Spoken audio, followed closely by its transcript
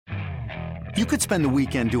You could spend the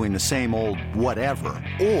weekend doing the same old whatever,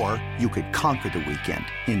 or you could conquer the weekend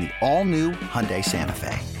in the all-new Hyundai Santa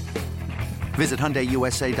Fe. Visit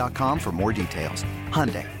HyundaiUSA.com for more details.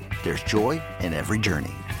 Hyundai, there's joy in every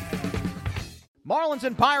journey. Marlins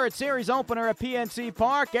and Pirates series opener at PNC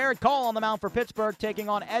Park. Gerrit Cole on the mound for Pittsburgh, taking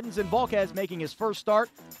on Edinson Volquez, making his first start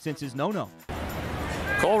since his no-no.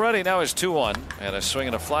 Cole ready now is 2-1, and a swing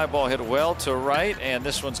and a fly ball hit well to right, and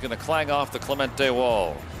this one's going to clang off the Clemente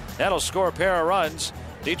wall. That'll score a pair of runs.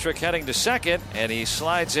 Dietrich heading to second, and he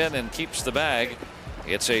slides in and keeps the bag.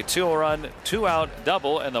 It's a 2-run, 2-out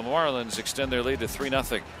double, and the Marlins extend their lead to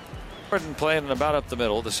 3-0. Gordon playing about up the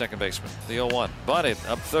middle, the second baseman. The 0-1. Bunted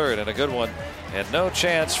up third, and a good one. And no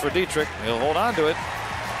chance for Dietrich. He'll hold on to it.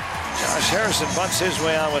 Josh Harrison bunts his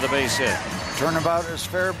way on with a base hit. Turnabout is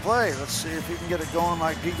fair play. Let's see if he can get it going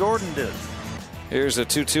like Dee Gordon did. Here's the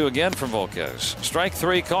 2-2 again from Volquez. Strike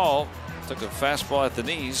three call. Took a fastball at the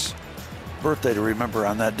knees. Birthday to remember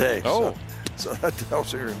on that day. Oh. So that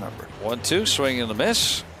helps you remember. 1-2, swing and a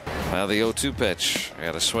miss. Now the 0-2 pitch.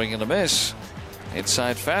 And a swing and a miss.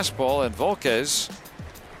 Inside fastball, and Volquez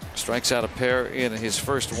strikes out a pair in his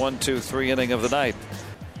first 1-2-3 inning of the night.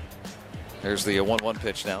 There's the 1-1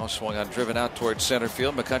 pitch now. Swung on, driven out towards center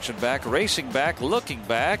field. McCutchen back, racing back, looking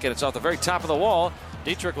back, and it's off the very top of the wall.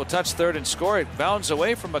 Dietrich will touch third and score. It bounds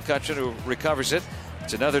away from McCutchen, who recovers it.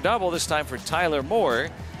 It's another double, this time for Tyler Moore.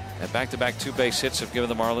 And back-to-back two-base hits have given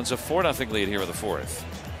the Marlins a 4-0 lead here in the fourth.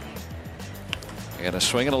 And a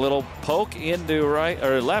swing and a little poke into right,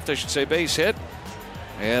 or left, I should say, base hit.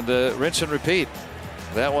 And rinse and repeat.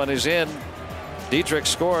 That one is in. Dietrich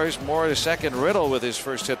scores. Moore to second. Riddle with his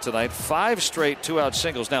first hit tonight. 5 straight 2-out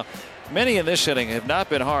singles. Now, many in this inning have not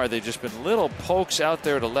been hard. They've just been little pokes out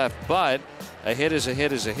there to left. But a hit is a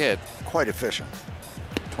hit is a hit. Quite efficient.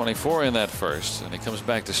 24 in that first. And he comes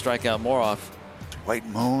back to strike out more off. White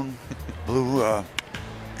moon, blue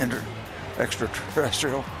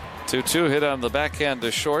extraterrestrial. 2-2 hit on the backhand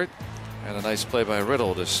to short. And a nice play by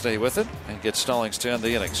Riddle to stay with it and get Stallings to end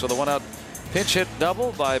the inning. So the 1-out pinch hit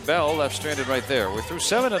double by Bell, left stranded right there. We're through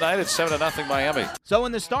 7 tonight. It's 7-0 Miami. So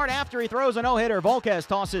in the start after he throws a no-hitter, Volquez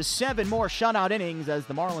tosses 7 more shutout innings as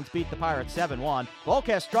the Marlins beat the Pirates 7-1.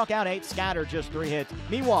 Volquez struck out 8, scattered just 3 hits.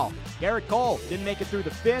 Meanwhile, Gerrit Cole didn't make it through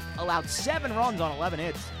the 5th, allowed 7 runs on 11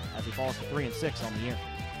 hits as he falls to 3-6 on the year.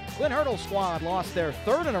 Glenn Hurdle's squad lost their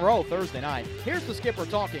 3rd in a row Thursday night. Here's the skipper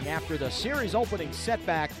talking after the series opening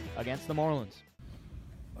setback against the Marlins.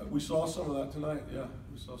 We saw some of that tonight, yeah.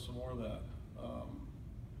 We saw some more of that.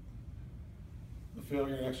 The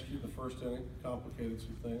failure to execute the first inning complicated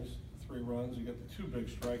some things. 3 runs, you get the 2 big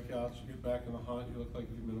strikeouts, you get back in the hunt, you look like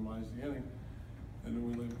you minimize the inning, and then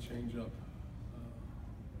we leave a changeup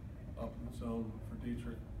up in the zone for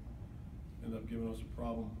Dietrich. Ended up giving us a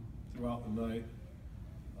problem throughout the night.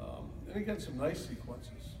 And he got some nice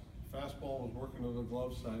sequences. Fastball was working to the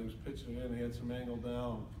glove side. He was pitching it in. He had some angle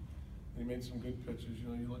down. He made some good pitches. You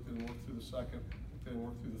know, you looked at him work through the second, looked at him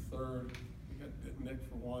work through the third. He got nicked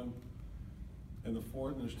for 1 in the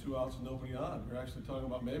 4th, and there's 2 outs and nobody on. You're actually talking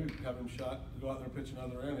about maybe having him shot to go out there and pitch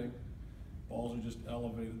another inning. Balls are just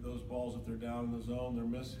elevated. Those balls, if they're down in the zone, they're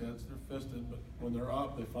miss hits, they're fisted. But when they're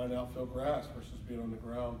up, they find outfield grass versus being on the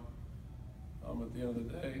ground. At the end of the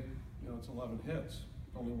day, you know, it's 11 hits.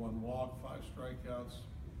 Only 1 walk, 5 strikeouts.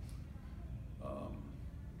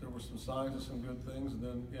 There were some signs of some good things, and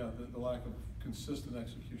then, yeah, the lack of consistent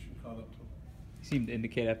execution caught up to him. He seemed to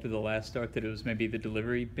indicate after the last start that it was maybe the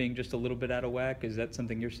delivery being just a little bit out of whack. Is that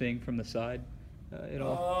something you're seeing from the side at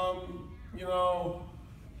all? You know,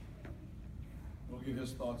 we'll get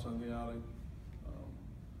his thoughts on the outing.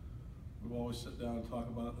 We'll always sit down and talk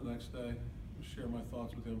about it the next day. I'll share my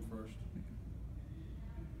thoughts with him first.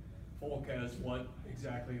 Volquez, what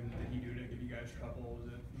exactly did he do to give you guys trouble?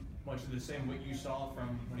 Was it much of the same what you saw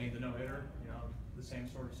from when he had the no-hitter? You know, the same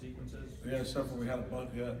sort of sequences? Yeah, except for we had a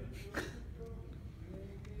bunt hit.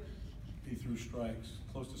 He threw strikes,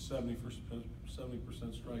 close to 70%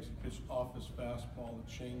 strikes. He pitched off his fastball.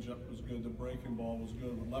 The changeup was good. The breaking ball was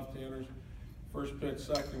good. With left-handers, first pitch,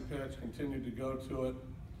 second pitch, continued to go to it.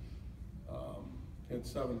 Hit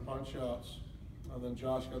 7 punch-outs, and then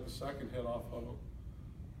Josh got the second hit off of him.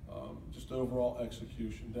 Just overall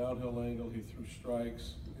execution, downhill angle, he threw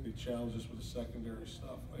strikes, and he challenged us with the secondary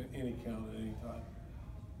stuff, any count at any time.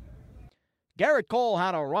 Gerrit Cole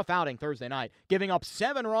had a rough outing Thursday night, giving up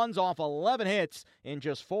 7 runs off 11 hits in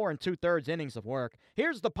just 4 2/3 innings of work.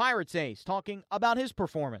 Here's the Pirates ace talking about his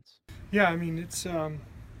performance. Yeah, I mean, it's you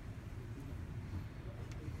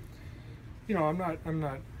know, I'm not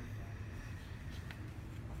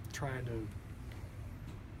trying to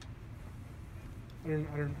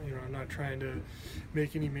I'm not trying to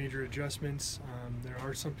make any major adjustments. There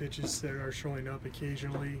are some pitches that are showing up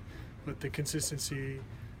occasionally, but the consistency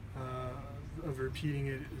of repeating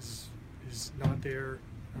it is not there.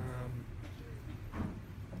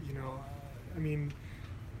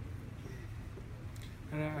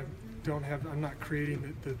 I'm not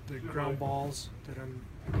creating the ground balls that I'm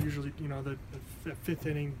usually, the fifth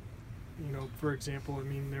inning, for example,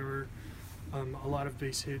 there were a lot of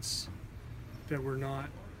base hits that were not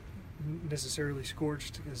necessarily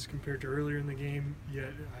scorched as compared to earlier in the game,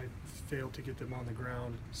 yet I failed to get them on the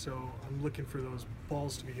ground. So I'm looking for those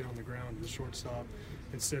balls to be on the ground, the shortstop,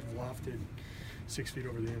 instead of lofted 6 feet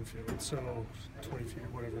over the infield, so 20 feet,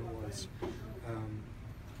 whatever it was.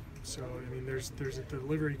 There's a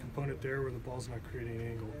delivery component there where the ball's not creating an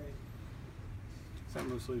angle. Is that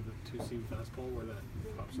mostly the two-seam fastball where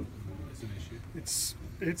that pops up as an issue? It's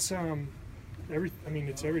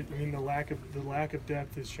everything. The lack of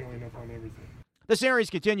depth is showing up on everything. The series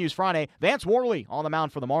continues Friday. Vance Worley on the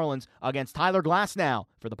mound for the Marlins against Tyler Glasnow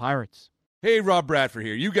for the Pirates. Hey, Rob Bradford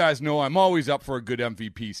here. You guys know I'm always up for a good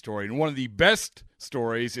MVP story, and one of the best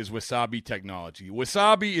stories is Wasabi Technology.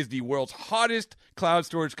 Wasabi is the world's hottest cloud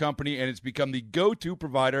storage company, and it's become the go-to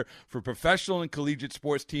provider for professional and collegiate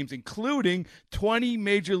sports teams, including 20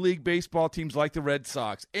 Major League Baseball teams like the Red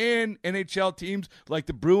Sox and NHL teams like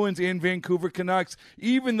the Bruins and Vancouver Canucks.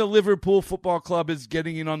 Even the Liverpool Football Club is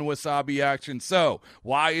getting in on the Wasabi action. So,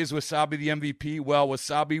 why is Wasabi the MVP? Well,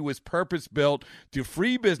 Wasabi was purpose-built to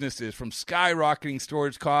free businesses from skyrocketing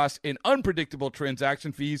storage costs and unpredictable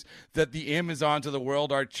transaction fees that the Amazons of the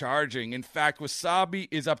world are charging. In fact, Wasabi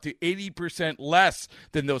is up to 80% less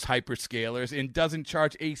than those hyperscalers and doesn't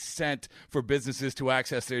charge a cent for businesses to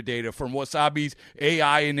access their data. From Wasabi's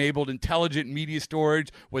AI-enabled intelligent media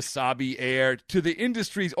storage, Wasabi Air, to the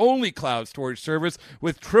industry's only cloud storage service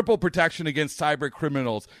with triple protection against cyber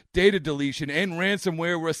criminals, data deletion, and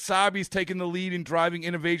ransomware, Wasabi's taken the lead in driving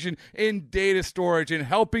innovation in data storage and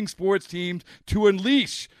helping sports teams to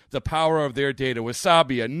unleash the power of their data.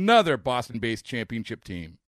 Wasabi, another Boston-based championship team.